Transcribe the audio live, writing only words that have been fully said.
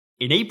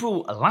In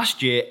April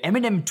last year,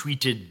 Eminem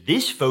tweeted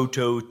this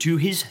photo to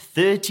his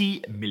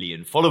 30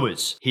 million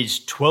followers, his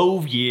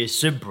 12-year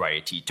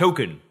sobriety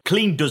token.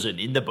 Clean dozen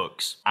in the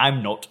books.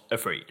 I'm not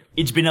afraid.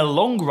 It's been a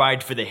long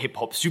ride for the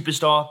hip-hop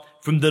superstar,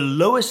 from the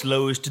lowest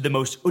lows to the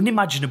most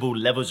unimaginable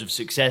levels of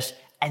success,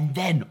 and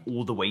then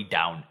all the way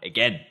down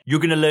again.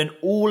 You're going to learn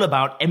all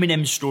about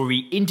Eminem's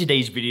story in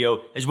today's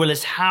video, as well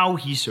as how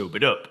he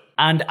sobered up.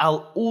 And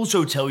I'll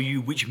also tell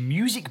you which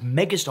music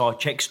megastar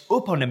checks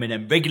up on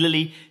Eminem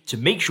regularly to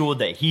make sure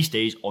that he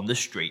stays on the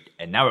straight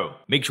and narrow.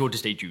 Make sure to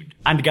stay tuned.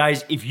 And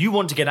guys, if you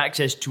want to get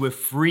access to a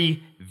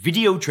free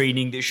video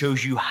training that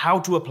shows you how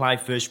to apply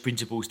first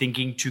principles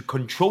thinking to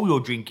control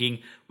your drinking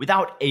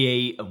without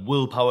AA and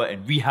willpower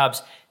and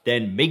rehabs,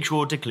 then make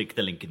sure to click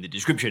the link in the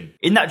description.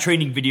 In that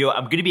training video,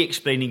 I'm going to be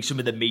explaining some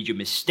of the major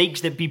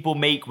mistakes that people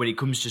make when it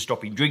comes to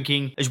stopping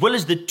drinking, as well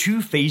as the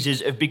 2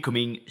 phases of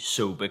becoming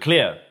sober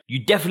clear. You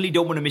definitely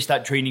don't want to miss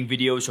that training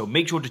video, so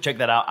make sure to check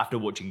that out after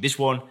watching this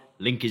one.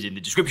 Link is in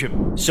the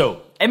description.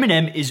 So,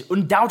 Eminem is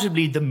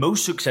undoubtedly the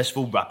most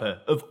successful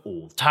rapper of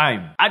all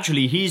time.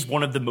 Actually, he is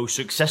one of the most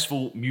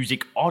successful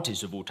music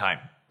artists of all time.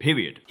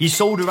 Period. He's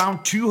sold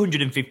around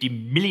 250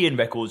 million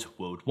records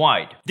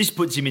worldwide. This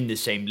puts him in the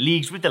same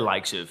leagues with the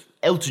likes of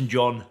Elton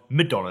John,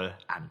 Madonna,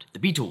 and the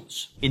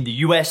Beatles. In the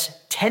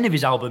US, 10 of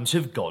his albums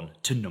have gone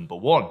to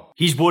 #1.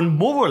 He's won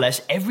more or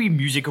less every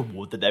music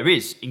award that there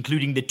is,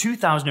 including the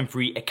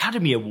 2003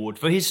 Academy Award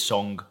for his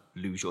song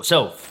Lose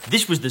Yourself.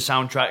 This was the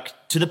soundtrack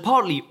to the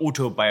partly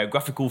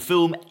autobiographical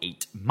film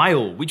 8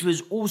 Mile, which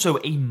was also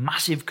a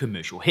massive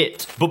commercial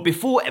hit. But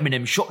before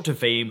Eminem shot to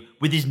fame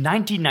with his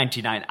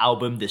 1999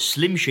 album The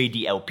Slim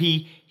Shady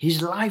LP,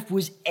 his life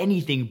was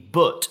anything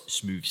but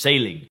smooth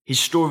sailing. His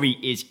story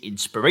is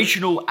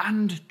inspirational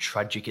and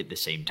tragic at the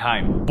same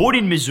time. Born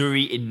in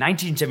Missouri in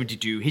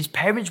 1972, his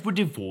parents were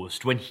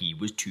divorced when he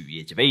was 2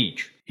 years of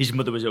age. His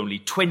mother was only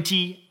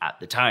 20 at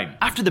the time.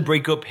 After the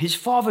breakup, his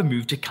father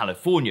moved to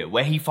California,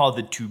 where he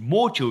fathered 2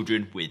 more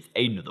children with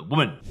another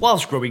woman.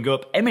 Whilst growing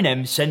up,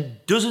 Eminem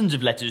sent dozens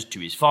of letters to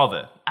his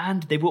father,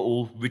 and they were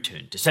all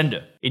returned to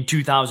sender. In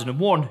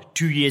 2001,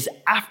 2 years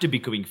after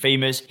becoming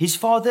famous, his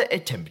father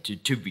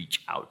attempted to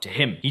reach out to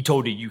him. He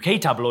told a UK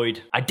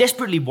tabloid, "I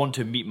desperately want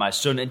to meet my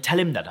son and tell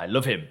him that I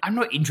love him. I'm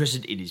not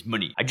interested in his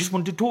money. I just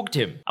want to talk to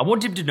him. I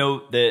want him to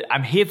know that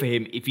I'm here for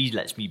him if he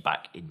lets me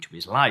back into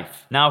his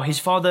life." Now, his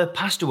father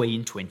passed away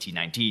in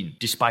 2019.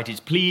 Despite his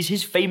pleas,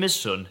 his famous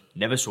son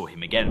never saw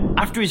him again.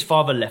 After his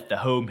father left the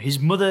home, his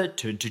mother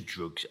turned to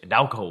drugs and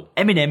alcohol.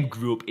 Eminem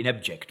grew up in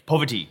abject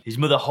poverty. His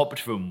mother hopped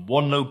from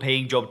one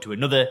low-paying job to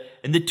another,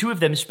 and the 2 of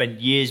them spent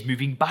years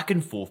moving back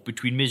and forth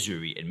between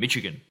Missouri and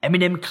Michigan.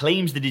 Eminem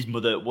claims that his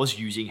mother was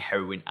using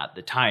heroin at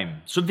the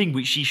time, something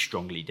which she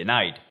strongly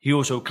denied. He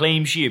also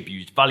claims she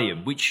abused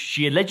Valium, which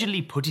she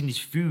allegedly put in his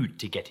food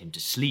to get him to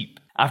sleep.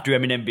 After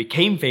Eminem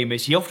became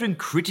famous, he often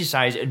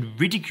criticized and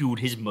ridiculed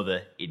his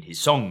mother in his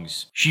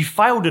songs. She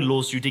filed a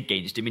lawsuit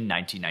against him in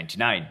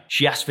 1999.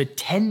 She asked for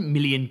 $10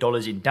 million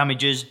in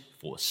damages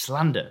for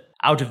slander.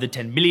 Out of the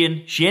 $10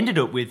 million, she ended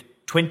up with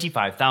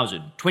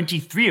 $25,000,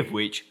 23 of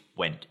which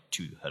went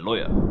to her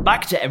lawyer.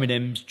 Back to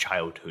Eminem's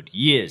childhood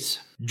years.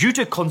 Due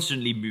to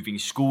constantly moving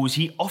schools,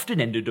 he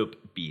often ended up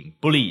being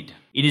bullied.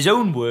 In his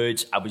own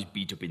words, "I was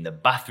beat up in the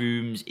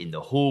bathrooms, in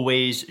the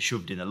hallways,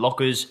 shoved in the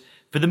lockers,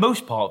 for the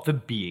most part for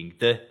being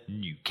the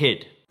new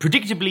kid."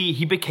 Predictably,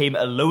 he became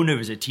a loner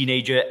as a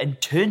teenager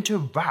and turned to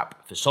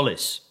rap for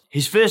solace.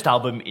 His first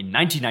album in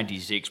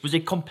 1996 was a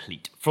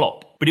complete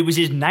flop, but it was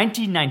his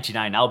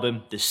 1999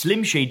 album, The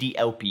Slim Shady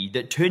LP,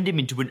 that turned him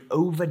into an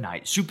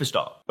overnight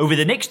superstar. Over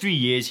the next 3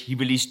 years, he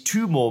released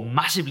 2 more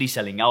massively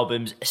selling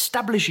albums,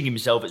 establishing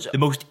himself as the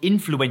most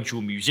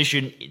influential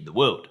musician in the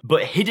world.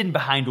 But hidden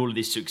behind all of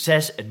this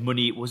success and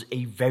money was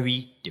a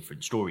very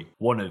different story,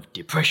 one of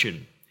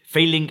depression,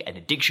 failing an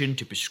addiction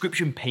to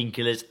prescription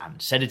painkillers and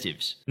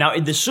sedatives. Now,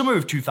 in the summer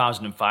of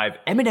 2005,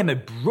 Eminem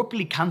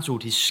abruptly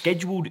cancelled his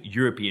scheduled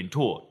European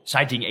tour,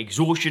 citing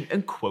exhaustion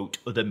and, quote,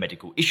 other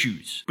medical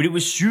issues. But it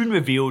was soon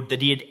revealed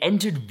that he had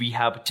entered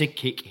rehab to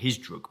kick his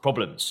drug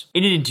problems.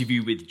 In an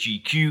interview with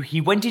GQ,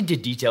 he went into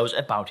details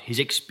about his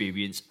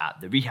experience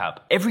at the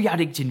rehab. "Every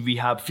addict in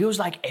rehab feels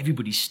like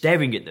everybody's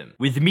staring at them.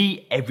 With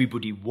me,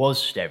 everybody was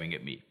staring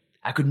at me.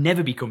 I could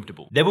never be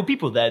comfortable. There were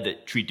people there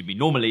that treated me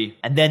normally,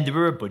 and then there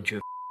were a bunch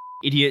of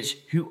idiots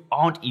who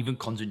aren't even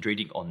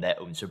concentrating on their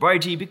own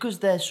sobriety because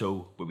they're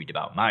so worried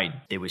about mine.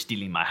 They were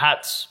stealing my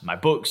hats, my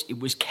books, it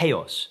was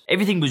chaos.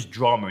 Everything was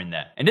drama in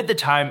there. And at the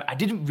time, I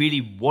didn't really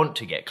want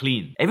to get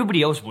clean.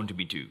 Everybody else wanted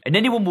me to. And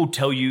anyone will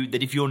tell you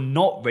that if you're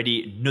not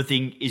ready,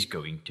 nothing is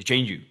going to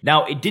change you."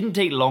 Now, it didn't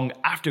take long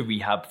after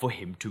rehab for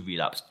him to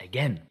relapse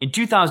again. In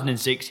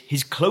 2006,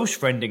 his close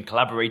friend and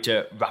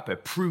collaborator, rapper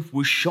Proof,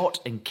 was shot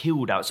and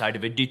killed outside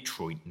of a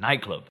Detroit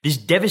nightclub. This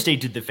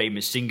devastated the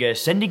famous singer,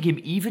 sending him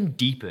even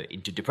deeper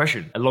into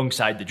depression.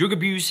 Alongside the drug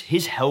abuse,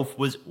 his health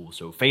was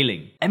also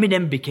failing.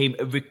 Eminem became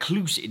a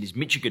recluse in his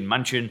Michigan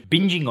mansion,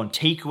 binging on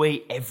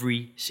takeaway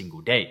every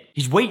single day.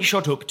 His weight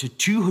shot up to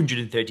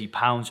 230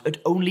 pounds at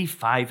only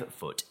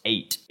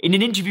 5'8". In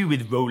an interview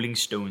with Rolling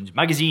Stones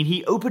magazine,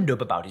 he opened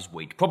up about his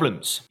weight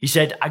problems. He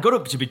said, "I got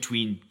up to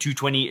between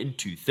 220 and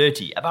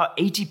 230, about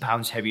 80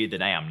 pounds heavier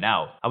than I am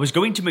now. I was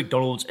going to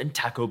McDonald's and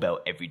Taco Bell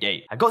every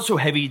day. I got so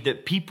heavy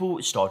that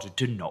people started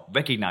to not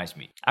recognize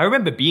me. I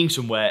remember being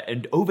somewhere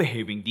and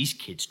overhearing these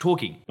kids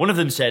talking. One of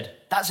them said,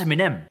 'That's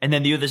Eminem.' And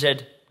then the other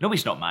said, 'No,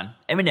 he's not, man.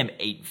 Eminem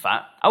ain't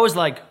fat.' I was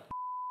like,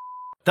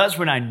 that's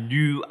when I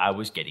knew I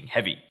was getting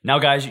heavy." Now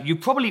guys, you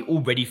probably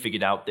already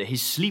figured out that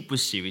his sleep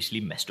was seriously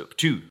messed up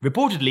too.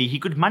 Reportedly, he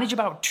could manage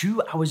about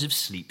 2 hours of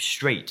sleep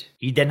straight.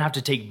 He'd then have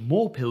to take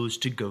more pills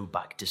to go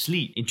back to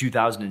sleep. In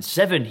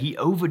 2007, he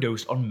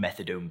overdosed on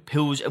methadone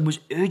pills and was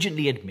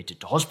urgently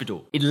admitted to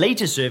hospital. It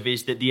later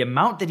surfaced that the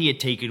amount that he had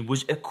taken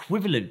was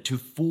equivalent to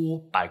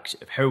 4 bags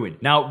of heroin.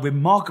 Now,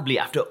 remarkably,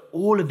 after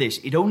all of this,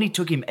 it only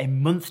took him a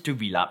month to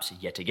relapse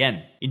yet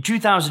again. In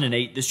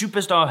 2008, the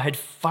superstar had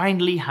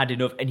finally had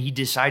enough and he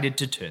decided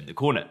to turn the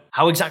corner.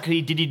 How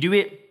exactly did he do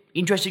it?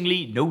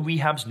 Interestingly, no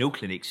rehabs, no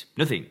clinics,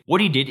 nothing.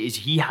 What he did is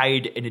he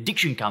hired an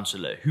addiction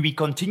counselor who he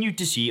continued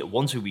to see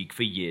once a week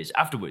for years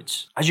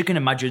afterwards. As you can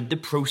imagine, the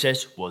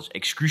process was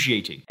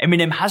excruciating.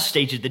 Eminem has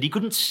stated that he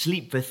couldn't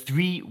sleep for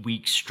 3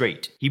 weeks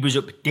straight. He was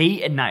up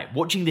day and night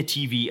watching the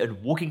TV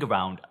and walking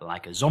around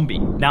like a zombie.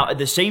 Now, at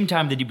the same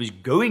time that he was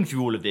going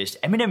through all of this,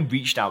 Eminem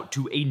reached out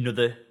to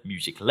another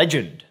music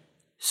legend,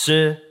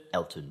 Sir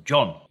Elton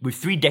John. With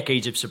 3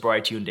 decades of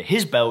sobriety under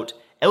his belt,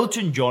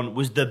 Elton John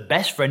was the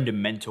best friend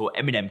and mentor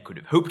Eminem could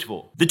have hoped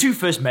for. The two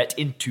first met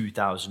in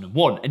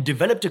 2001 and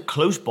developed a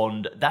close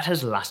bond that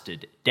has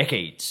lasted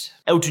decades.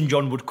 Elton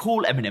John would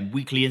call Eminem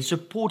weekly and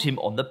support him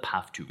on the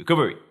path to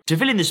recovery. To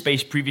fill in the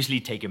space previously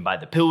taken by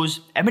the pills,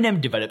 Eminem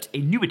developed a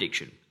new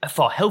addiction, a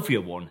far healthier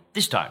one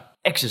this time: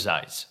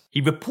 exercise.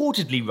 He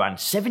reportedly ran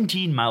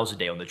 17 miles a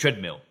day on the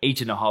treadmill,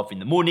 8.5 in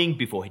the morning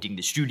before hitting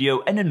the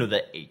studio and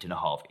another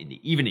 8.5 in the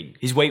evening.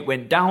 His weight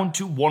went down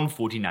to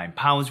 149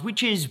 pounds,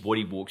 which is what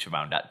he walks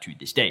around at to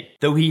this day.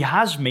 Though he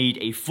has made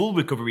a full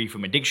recovery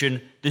from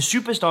addiction, the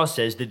superstar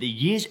says that the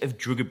years of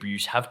drug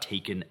abuse have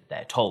taken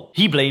their toll.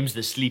 He blames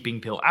the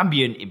sleeping pill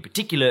Ambien in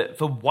particular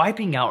for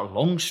wiping out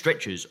long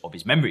stretches of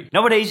his memory.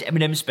 Nowadays,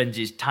 Eminem spends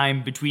his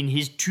time between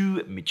his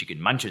 2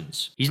 Michigan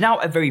mansions. He's now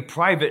a very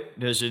private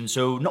person,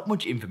 so not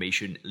much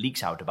information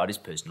leaks out about his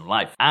personal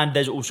life. And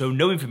there's also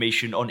no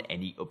information on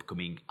any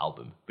upcoming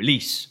album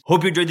release.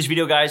 Hope you enjoyed this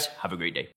video, guys. Have a great day.